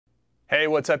Hey,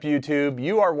 what's up YouTube?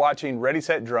 You are watching Ready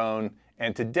Set Drone,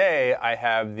 and today I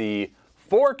have the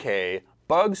 4K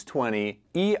Bugs 20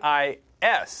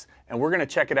 EIS, and we're gonna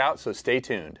check it out, so stay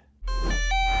tuned.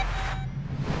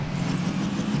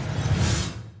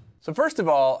 So first of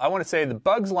all, I wanna say the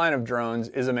Bugs line of drones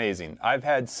is amazing. I've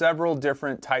had several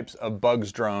different types of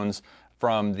Bugs drones,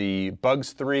 from the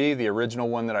Bugs 3, the original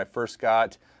one that I first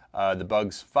got, the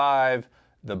Bugs 5,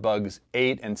 the Bugs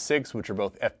 8 and 6, which are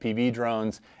both FPV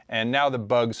drones, and now the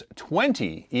Bugs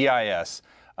 20 EIS.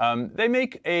 They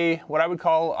make what I would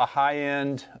call a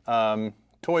high-end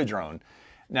toy drone.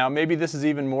 Now, maybe this is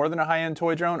even more than a high-end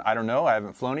toy drone. I don't know. I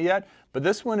haven't flown it yet. But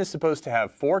this one is supposed to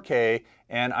have 4K,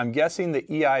 and I'm guessing the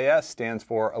EIS stands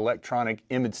for Electronic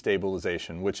Image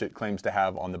Stabilization, which it claims to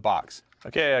have on the box.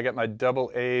 Okay, I got my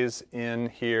double A's in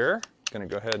here. Going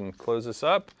to go ahead and close this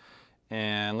up,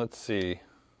 and let's see.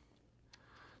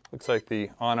 Looks like the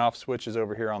on-off switch is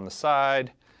over here on the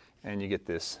side, and you get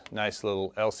this nice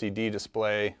little LCD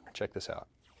display. Check this out.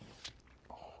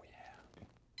 Oh, yeah.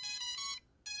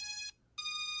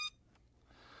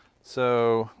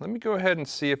 So let me go ahead and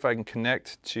see if I can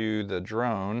connect to the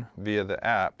drone via the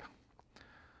app.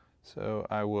 So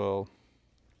I will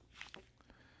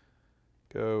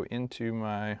go into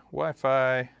my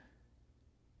Wi-Fi.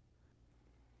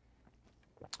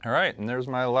 All right, and there's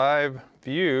my live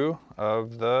view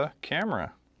of the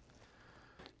camera.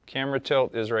 Camera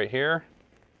tilt is right here.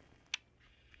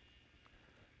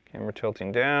 Camera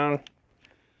tilting down.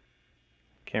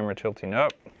 Camera tilting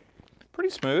up. Pretty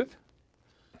smooth.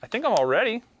 I think I'm all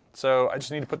ready, so I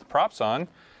just need to put the props on.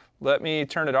 Let me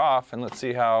turn it off and let's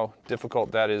see how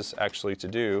difficult that is actually to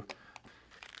do.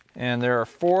 And there are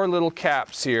 4 little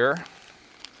caps here.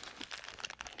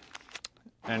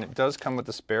 And it does come with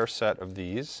a spare set of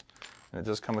these. And it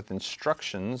does come with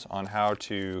instructions on how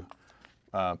to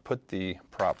put the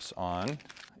props on.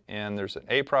 And there's an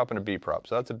A prop and a B prop.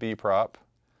 So that's a B prop.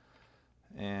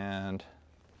 And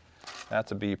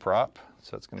that's a B prop.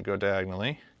 So it's going to go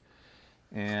diagonally.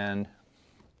 And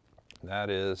that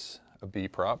is a B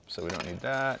prop. So we don't need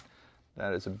that.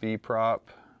 That is a B prop.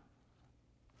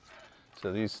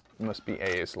 So these must be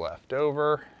A's left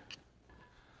over.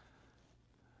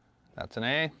 That's an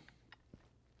A,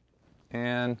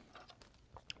 and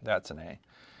that's an A.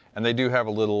 And they do have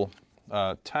a little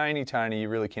tiny, you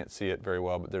really can't see it very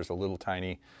well, but there's a little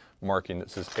tiny marking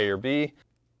that says A or B.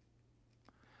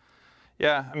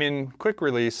 Yeah, I mean, quick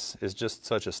release is just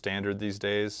such a standard these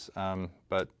days,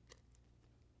 but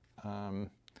I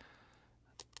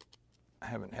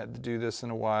haven't had to do this in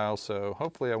a while, so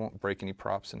hopefully I won't break any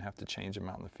props and have to change them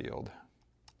out in the field.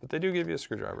 But they do give you a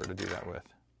screwdriver to do that with.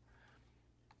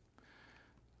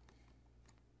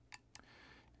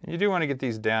 You do want to get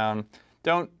these down.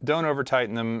 Don't over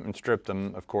tighten them and strip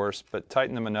them, of course, but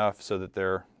tighten them enough so that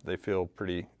they feel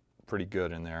pretty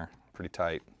good in there, pretty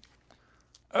tight.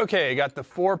 Okay, got the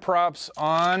 4 props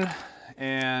on,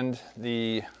 and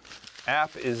the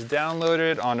app is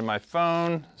downloaded onto my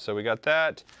phone. So we got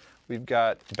that. We've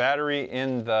got battery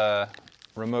in the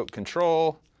remote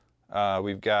control.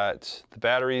 We've got the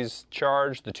batteries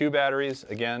charged, the 2 batteries.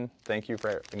 Again, thank you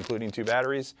for including 2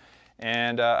 batteries.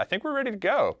 And I think we're ready to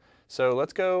go. So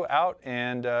let's go out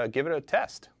and give it a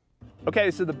test. Okay,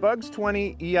 so the Bugs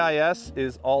 20 EIS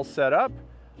is all set up.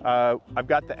 I've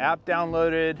got the app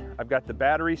downloaded. I've got the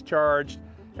batteries charged.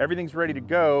 Everything's ready to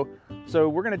go. So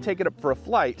we're gonna take it up for a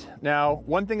flight. Now,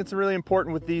 one thing that's really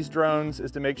important with these drones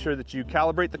is to make sure that you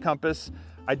calibrate the compass.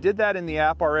 I did that in the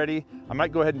app already. I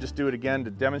might go ahead and just do it again to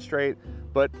demonstrate.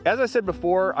 But as I said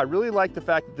before, I really like the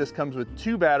fact that this comes with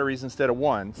 2 batteries instead of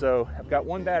 1. So I've got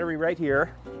 1 battery right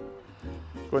here. Go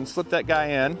ahead and slip that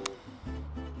guy in.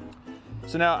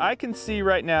 So now I can see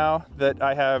right now that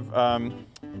I have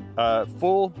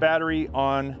full battery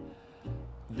on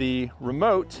the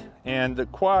remote, and the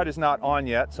quad is not on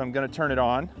yet, so I'm going to turn it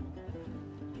on.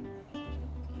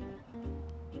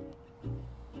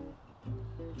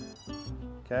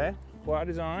 Okay, quad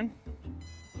is on.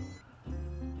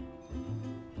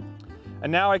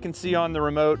 And now I can see on the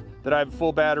remote that I have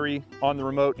full battery on the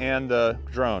remote and the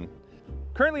drone.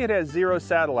 Currently it has 0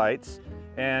 satellites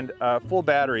and full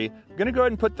battery. I'm gonna go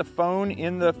ahead and put the phone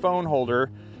in the phone holder.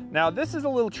 Now this is a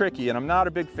little tricky, and I'm not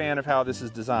a big fan of how this is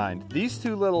designed. These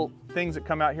 2 little things that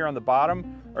come out here on the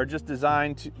bottom are just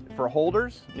designed for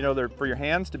holders. You know, they're for your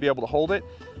hands to be able to hold it.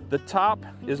 The top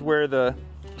is where the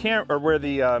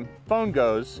phone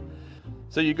goes.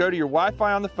 So you go to your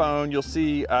Wi-Fi on the phone, you'll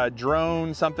see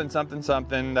drone something, something,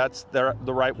 something. That's the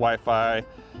right Wi-Fi.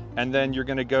 And then you're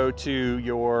gonna go to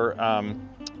your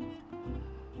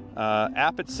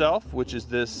app itself, which is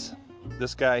this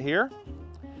guy here.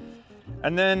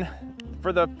 And then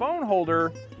For the phone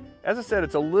holder, as I said,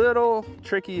 it's a little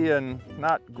tricky and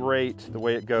not great the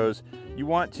way it goes. You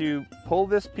want to pull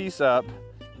this piece up,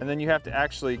 and then you have to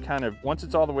actually kind of, once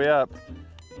it's all the way up,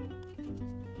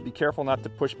 be careful not to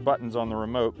push buttons on the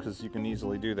remote because you can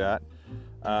easily do that.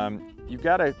 You've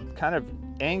got to kind of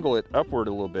angle it upward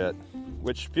a little bit,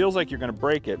 which feels like you're going to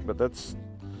break it, but that's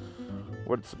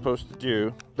what it's supposed to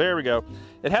do. There we go.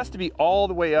 It has to be all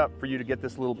the way up for you to get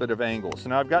this little bit of angle. So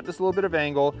now I've got this little bit of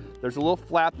angle. There's a little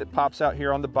flap that pops out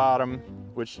here on the bottom,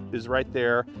 which is right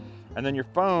there. And then your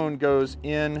phone goes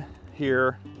in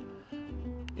here,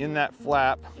 in that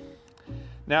flap.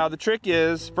 Now the trick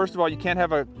is, first of all, you can't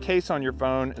have a case on your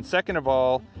phone. And second of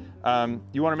all,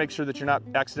 you want to make sure that you're not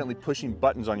accidentally pushing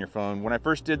buttons on your phone. When I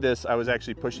first did this, I was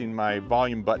actually pushing my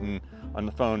volume button on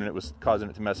the phone and it was causing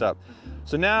it to mess up.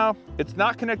 So now it's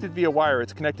not connected via wire,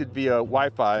 it's connected via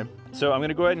Wi-Fi. So I'm going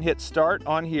to go ahead and hit start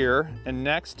on here and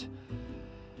next.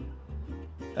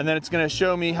 And then it's going to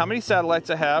show me how many satellites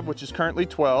I have, which is currently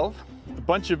 12. A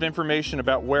bunch of information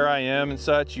about where I am and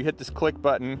such. You hit this click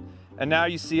button and now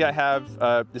you see I have,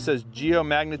 it says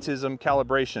geomagnetism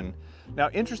calibration. Now,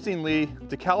 interestingly,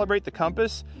 to calibrate the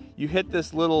compass, you hit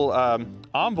this little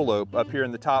envelope up here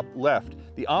in the top left.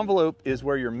 The envelope is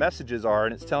where your messages are,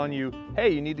 and it's telling you, hey,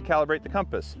 you need to calibrate the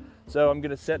compass. So I'm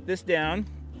gonna set this down,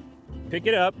 pick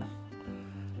it up,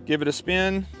 give it a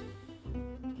spin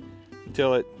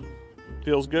until it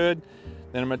feels good.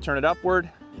 Then I'm gonna turn it upward,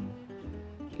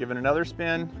 give it another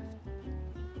spin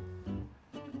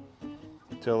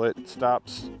until it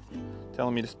stops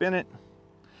telling me to spin it.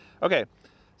 Okay.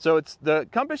 So the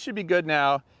compass should be good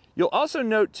now. You'll also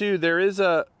note too, there is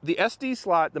the SD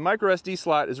slot, the micro SD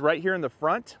slot is right here in the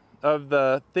front of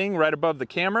the thing right above the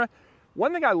camera.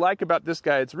 One thing I like about this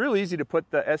guy, it's real easy to put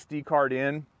the SD card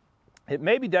in. It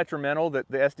may be detrimental that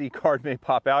the SD card may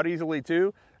pop out easily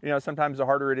too. You know, sometimes the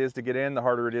harder it is to get in, the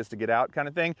harder it is to get out kind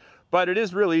of thing. But it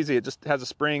is real easy. It just has a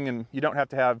spring and you don't have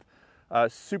to have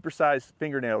supersized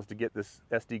fingernails to get this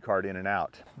SD card in and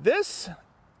out. This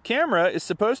camera is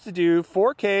supposed to do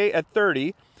 4K at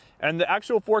 30, and the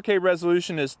actual 4K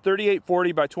resolution is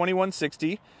 3840 by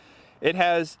 2160. It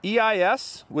has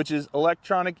EIS, which is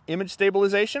electronic image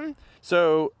stabilization.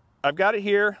 So I've got it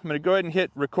here. I'm going to go ahead and hit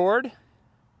record,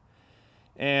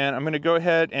 and I'm going to go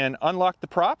ahead and unlock the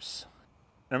props.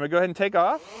 And I'm going to go ahead and take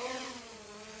off.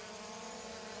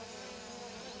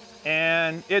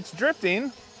 And it's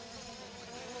drifting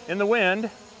in the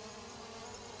wind.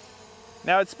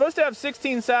 Now it's supposed to have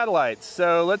 16 satellites,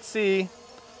 so let's see.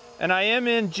 And I am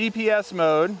in GPS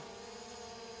mode.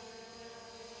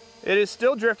 It is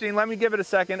still drifting. Let me give it a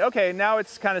second. Okay, now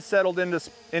it's kind of settled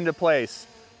into place.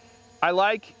 I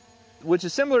like, which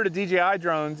is similar to DJI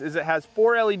drones, is it has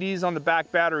 4 LEDs on the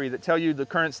back battery that tell you the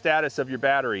current status of your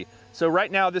battery. So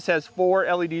right now this has 4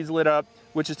 LEDs lit up,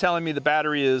 which is telling me the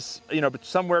battery is, you know,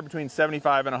 somewhere between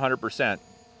 75 and 100%.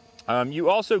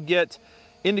 You also get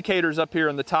indicators up here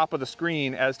on the top of the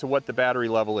screen as to what the battery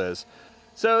level is.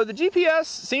 So the GPS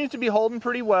seems to be holding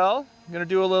pretty well. I'm going to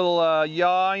do a little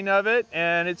yawing of it,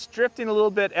 and it's drifting a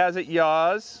little bit as it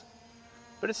yaws,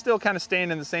 but it's still kind of staying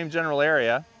in the same general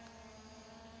area.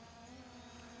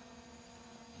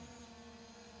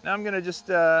 Now I'm going to just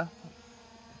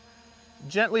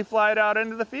gently fly it out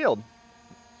into the field.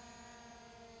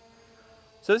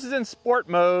 So this is in sport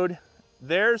mode.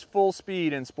 There's full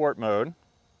speed in sport mode.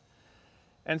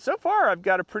 And so far I've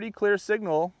got a pretty clear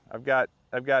signal. I've got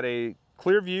a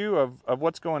clear view of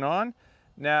what's going on.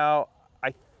 Now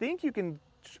I think you can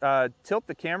tilt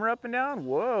the camera up and down.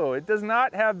 Whoa, it does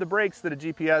not have the brakes that a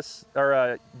GPS or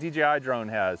a DJI drone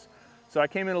has. So I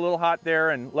came in a little hot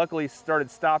there and luckily started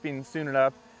stopping soon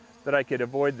enough that I could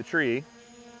avoid the tree.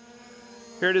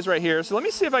 Here it is right here. So let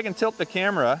me see if I can tilt the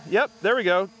camera. Yep, there we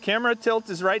go. Camera tilt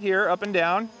is right here, up and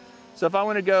down. So if I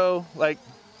want to go like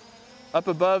up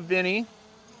above Vinny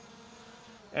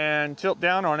and tilt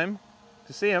down on him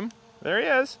to see him, there he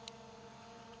is.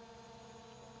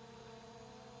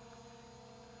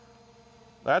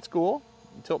 That's cool.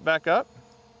 Tilt back up.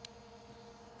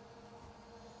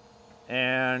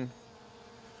 And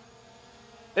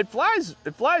it flies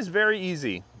very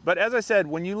easy. But as I said,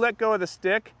 when you let go of the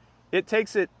stick, it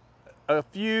takes it a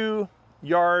few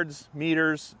yards,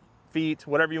 meters, feet,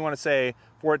 whatever you want to say,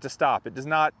 for it to stop. It does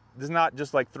not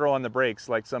just like throw on the brakes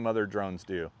like some other drones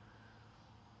do.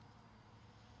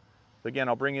 So again,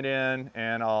 I'll bring it in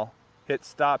and I'll hit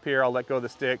stop here. I'll let go of the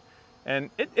stick.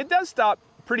 And it does stop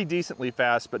pretty decently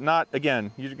fast, but not,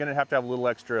 again, you're gonna have to have a little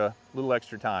extra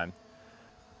time.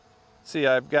 See,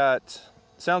 I've got,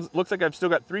 looks like I've still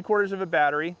got 3/4 of a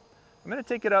battery. I'm gonna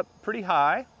take it up pretty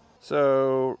high.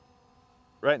 So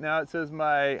Right now it says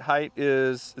my height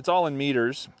is, it's all in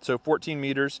meters, so 14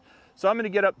 meters. So I'm going to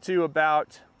get up to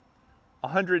about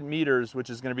 100 meters, which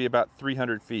is going to be about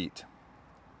 300 feet.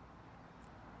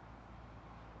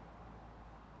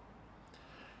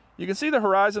 You can see the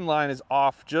horizon line is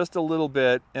off just a little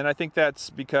bit, and I think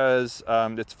that's because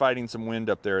it's fighting some wind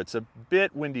up there. It's a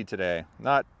bit windy today.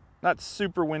 Not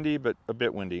super windy, but a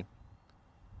bit windy.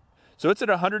 So it's at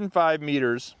 105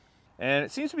 meters, and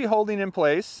it seems to be holding in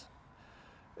place.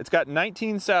 It's got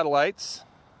 19 satellites,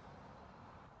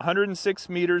 106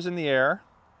 meters in the air.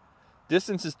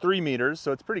 Distance is 3 meters,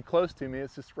 so it's pretty close to me.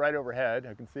 It's just right overhead.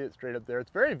 I can see it straight up there.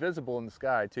 It's very visible in the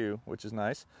sky too, which is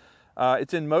nice.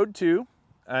 It's in mode 2,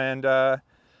 and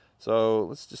so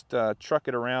let's just truck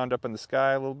it around up in the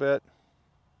sky a little bit.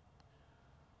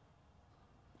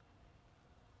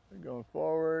 Going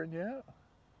forward, yeah.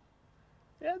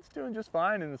 Yeah, it's doing just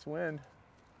fine in this wind.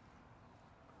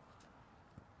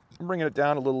 I'm bringing it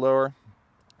down a little lower.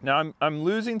 Now I'm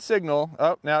losing signal.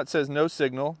 Oh, now it says no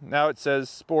signal. Now it says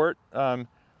sport.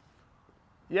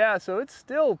 Yeah, so it's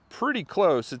still pretty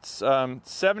close. It's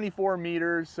 74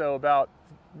 meters, so about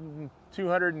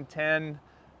 210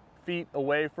 feet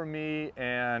away from me,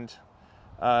 and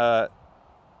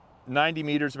 90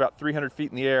 meters, about 300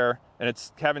 feet in the air, and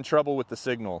it's having trouble with the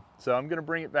signal. So I'm gonna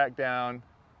bring it back down.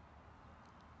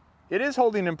 It is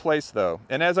holding in place though,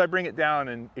 and as I bring it down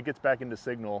and it gets back into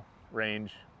signal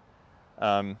range,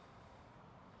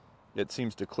 it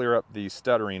seems to clear up the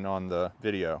stuttering on the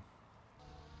video.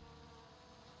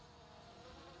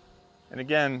 And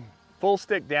again, full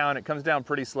stick down, it comes down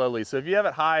pretty slowly. So if you have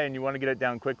it high and you want to get it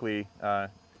down quickly,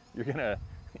 you're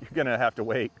gonna have to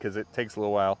wait because it takes a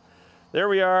little while. There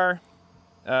we are,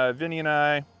 Vinny and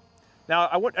I. Now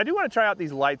I do want to try out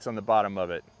these lights on the bottom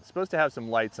of it. It's supposed to have some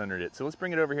lights under it. So let's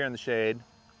bring it over here in the shade.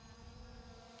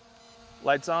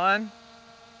 Lights on,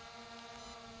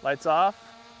 lights off,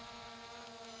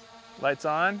 lights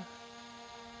on.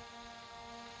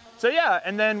 So yeah,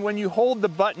 and then when you hold the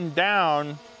button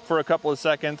down for a couple of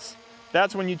seconds,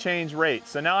 that's when you change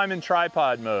rates. So now I'm in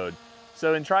tripod mode.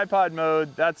 So in tripod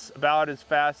mode, that's about as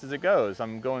fast as it goes.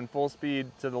 I'm going full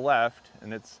speed to the left,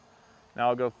 and now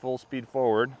I'll go full speed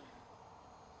forward.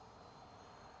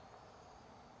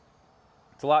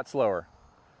 It's a lot slower.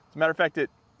 As a matter of fact,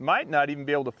 it might not even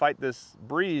be able to fight this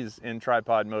breeze in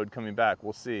tripod mode coming back.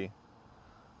 We'll see.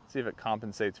 See if it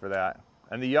compensates for that.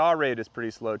 And the yaw rate is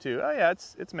pretty slow too. Oh yeah,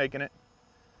 it's making it.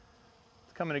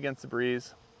 It's coming against the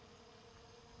breeze.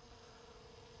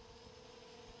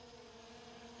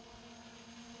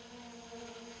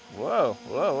 Whoa,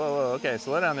 whoa, whoa, whoa. Okay,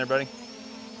 slow down there, buddy.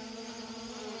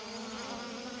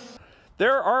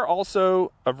 There are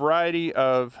also a variety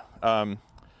of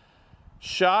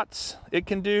shots it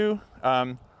can do,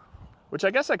 which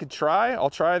I guess I could try. I'll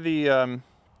try the,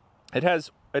 it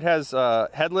has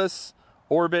headless,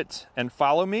 orbit, and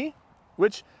follow me,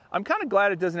 which I'm kind of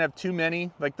glad it doesn't have too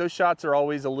many. Like those shots are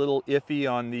always a little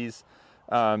iffy on these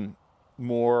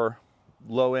more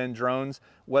low-end drones,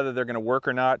 whether they're gonna work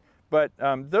or not. But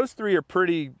those three are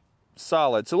pretty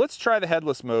solid. So let's try the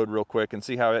headless mode real quick and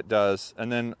see how it does.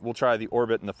 And then we'll try the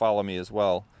orbit and the follow me as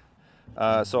well.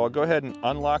 So I'll go ahead and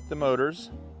unlock the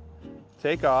motors,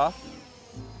 take off.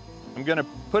 I'm gonna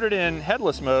put it in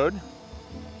headless mode,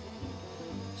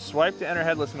 swipe to enter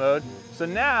headless mode. So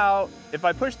now, if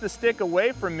I push the stick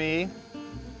away from me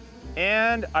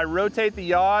and I rotate the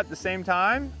yaw at the same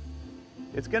time,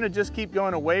 it's gonna just keep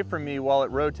going away from me while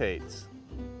it rotates.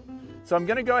 So I'm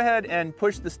gonna go ahead and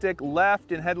push the stick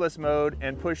left in headless mode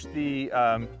and push the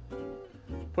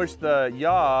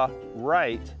yaw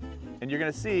right, and you're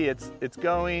gonna see it's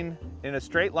going in a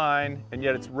straight line, and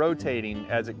yet it's rotating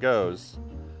as it goes.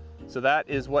 So that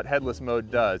is what headless mode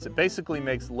does. It basically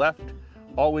makes left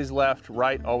always left,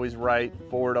 right always right,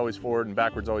 forward always forward, and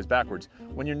backwards always backwards.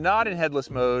 When you're not in headless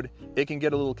mode, it can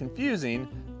get a little confusing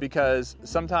because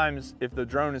sometimes if the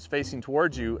drone is facing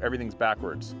towards you, everything's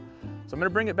backwards. So I'm gonna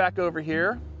bring it back over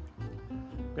here.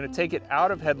 I'm gonna take it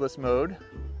out of headless mode,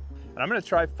 and I'm gonna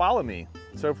try follow me.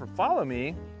 So for follow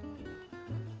me,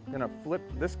 I'm gonna flip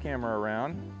this camera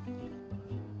around.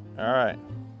 All right.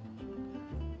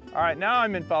 All right, now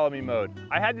I'm in follow me mode.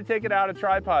 I had to take it out of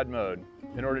tripod mode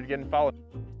in order to get in follow me.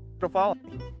 It'll follow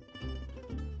me.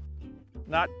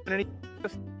 Not any,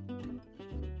 just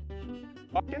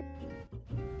walking.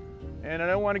 And I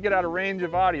don't want to get out of range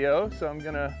of audio, so I'm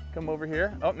gonna come over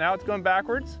here. Oh, now it's going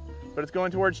backwards, but it's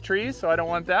going towards trees, so I don't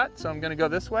want that. So I'm gonna go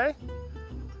this way.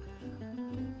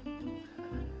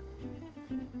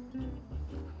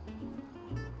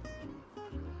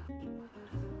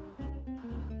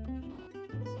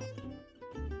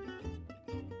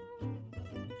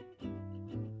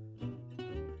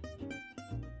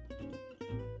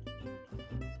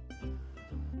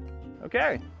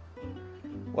 Okay.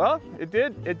 Well, it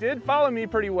did follow me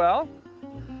pretty well.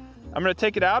 I'm going to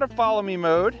take it out of follow me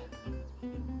mode.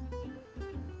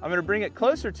 I'm going to bring it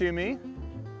closer to me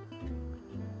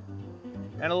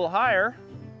and a little higher.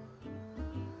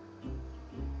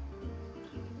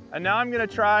 And now I'm going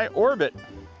to try orbit.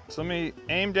 So let me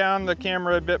aim down the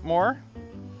camera a bit more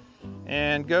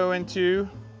and go into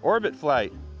orbit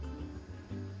flight.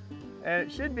 And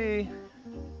it should be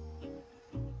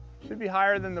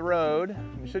higher than the road.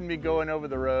 It shouldn't be going over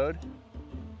the road.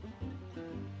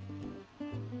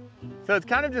 So it's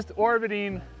kind of just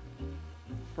orbiting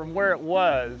from where it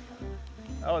was.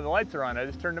 Oh, the lights are on. I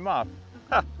just turned them off.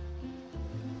 Huh.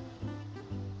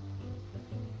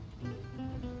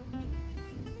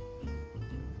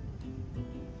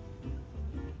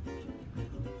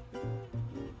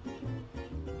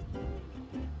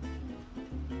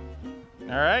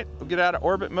 All right, we'll get out of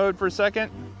orbit mode for a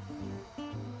second.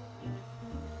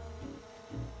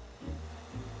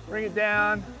 Bring it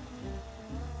down.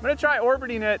 I'm gonna try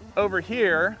orbiting it over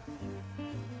here,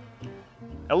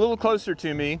 a little closer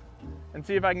to me, and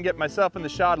see if I can get myself in the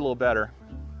shot a little better.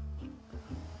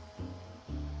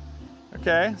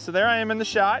 Okay, so there I am in the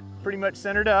shot, pretty much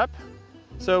centered up.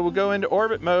 So we'll go into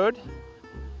orbit mode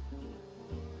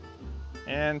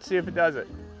and see if it does it.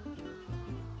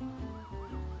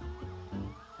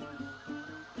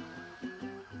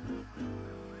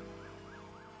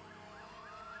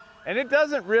 And it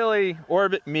doesn't really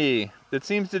orbit me. It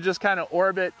seems to just kind of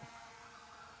orbit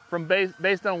from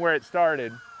based on where it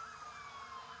started,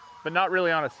 but not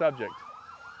really on a subject.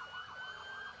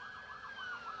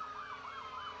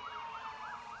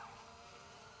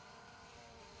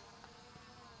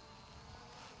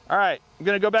 All right, I'm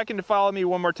gonna go back into follow me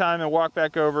one more time and walk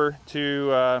back over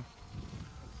to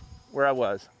where I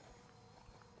was.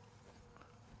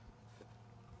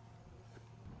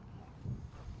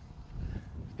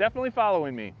 Definitely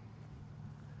following me,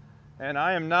 and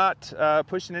I am not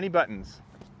pushing any buttons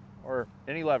or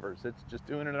any levers. It's just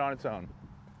doing it on its own.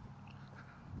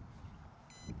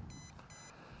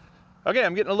 Okay,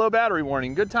 I'm getting a low battery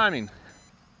warning. Good timing.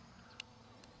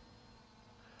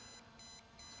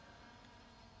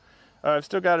 I've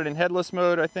still got it in headless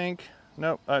mode, I think.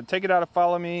 Nope, take it out of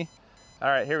follow me. All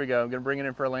right, here we go. I'm gonna bring it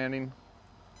in for a landing.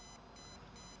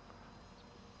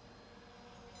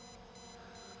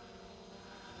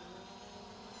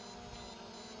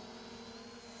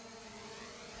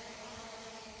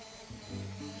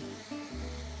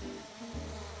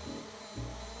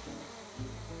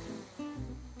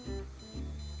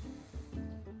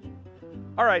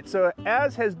 All right, so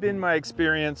as has been my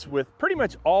experience with pretty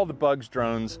much all the Bugs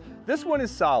drones, this one is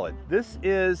solid. This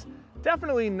is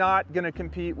definitely not gonna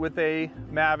compete with a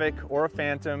Mavic or a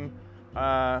Phantom,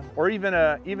 or even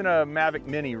a Mavic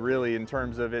Mini, really, in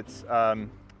terms of its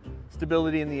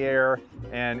stability in the air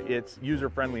and its user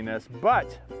friendliness.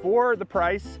 But for the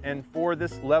price and for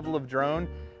this level of drone,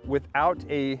 without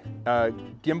a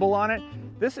gimbal on it,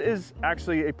 this is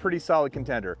actually a pretty solid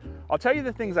contender. I'll tell you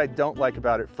the things I don't like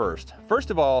about it first. First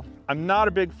of all, I'm not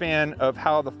a big fan of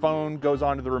how the phone goes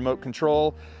onto the remote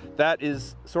control. That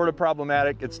is sort of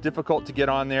problematic. It's difficult to get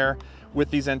on there with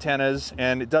these antennas,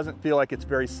 and it doesn't feel like it's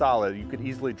very solid. You could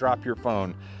easily drop your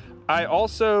phone. I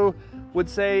also would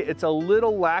say it's a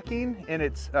little lacking in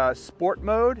its sport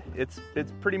mode. It's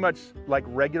pretty much like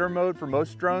regular mode for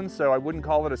most drones, so I wouldn't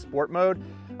call it a sport mode.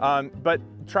 But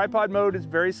tripod mode is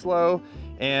very slow,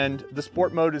 and the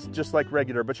sport mode is just like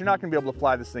regular, but you're not gonna be able to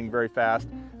fly this thing very fast.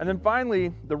 And then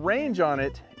finally, the range on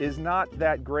it is not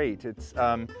that great. It's,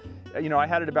 you know, I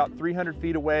had it about 300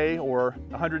 feet away, or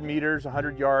 100 meters,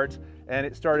 100 yards, and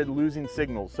it started losing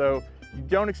signal. So you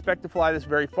don't expect to fly this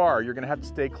very far. You're gonna have to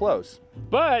stay close.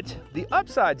 But the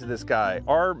upsides of this guy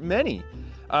are many.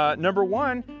 Number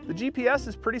one, the GPS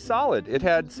is pretty solid. It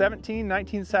had 17,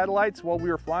 19 satellites while we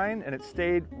were flying, and it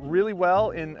stayed really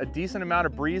well in a decent amount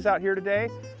of breeze out here today.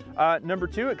 Number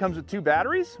two, it comes with 2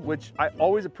 batteries, which I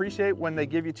always appreciate when they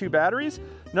give you 2 batteries.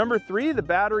 Number 3, the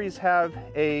batteries have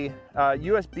a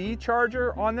USB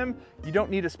charger on them. You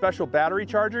don't need a special battery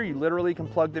charger. You literally can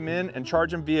plug them in and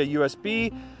charge them via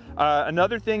USB.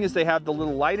 Another thing is they have the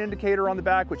little light indicator on the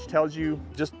back, which tells you,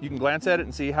 you can glance at it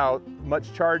and see how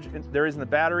much charge there is in the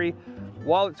battery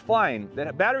while it's flying.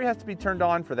 The battery has to be turned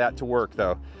on for that to work,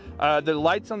 though. The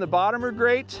lights on the bottom are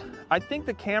great. I think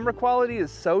the camera quality is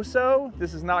so-so.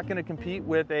 This is not gonna compete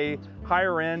with a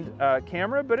higher end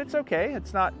camera, but it's okay.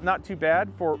 It's not too bad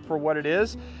for what it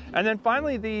is. And then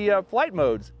finally, the flight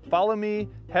modes, follow me,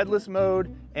 headless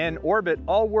mode, and orbit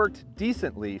all worked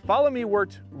decently. Follow me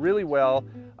worked really well.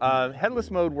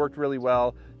 Headless mode worked really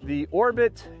well. The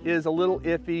orbit is a little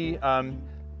iffy.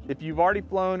 if you've already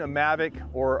flown a Mavic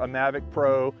or a Mavic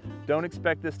Pro, don't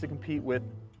expect this to compete with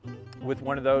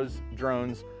one of those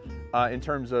drones in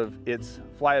terms of its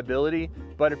flyability.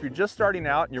 But if you're just starting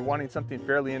out and you're wanting something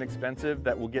fairly inexpensive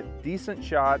that will get decent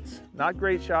shots, not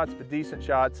great shots, but decent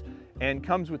shots, and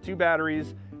comes with 2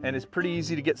 batteries and is pretty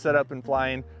easy to get set up and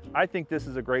flying, I think this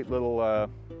is a great little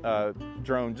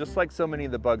drone, just like so many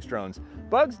of the Bugs drones.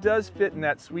 Bugs does fit in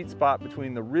that sweet spot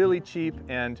between the really cheap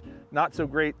and not so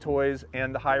great toys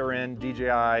and the higher end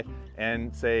DJI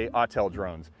and say Autel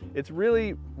drones. It's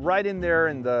really right in there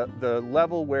in the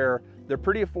level where they're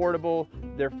pretty affordable,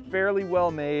 they're fairly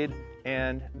well made,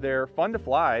 and they're fun to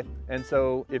fly. And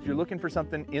so if you're looking for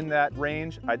something in that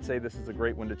range, I'd say this is a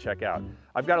great one to check out.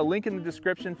 I've got a link in the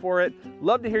description for it.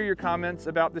 Love to hear your comments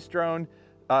about this drone.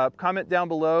 Comment down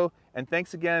below, and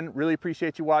thanks again. Really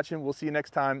appreciate you watching. We'll see you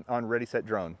next time on Ready, Set,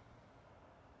 Drone.